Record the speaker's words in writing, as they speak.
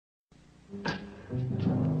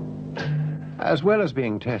As well as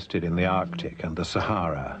being tested in the Arctic and the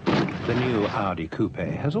Sahara, the new Audi Coupe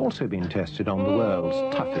has also been tested on the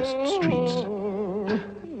world's toughest streets.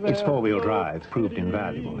 Its four-wheel drive proved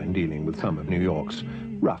invaluable in dealing with some of New York's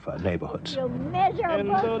rougher neighborhoods.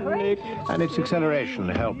 And its acceleration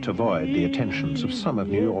helped avoid the attentions of some of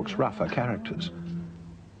New York's rougher characters.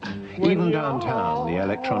 Even downtown, the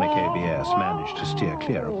electronic ABS managed to steer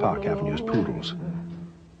clear of Park Avenue's poodles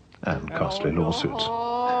and costly lawsuits.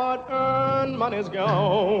 Money's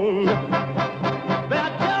gone.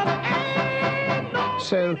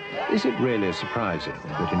 So, is it really surprising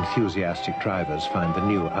that enthusiastic drivers find the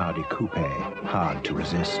new Audi Coupe hard to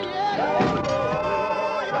resist?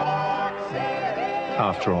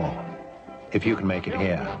 After all, if you can make it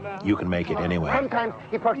here, you can make it anywhere. Sometimes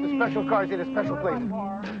he parks the special cars in a special place.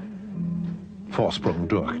 Vorsprung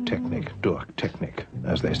durch Technik,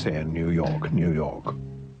 as they say in New York, New York.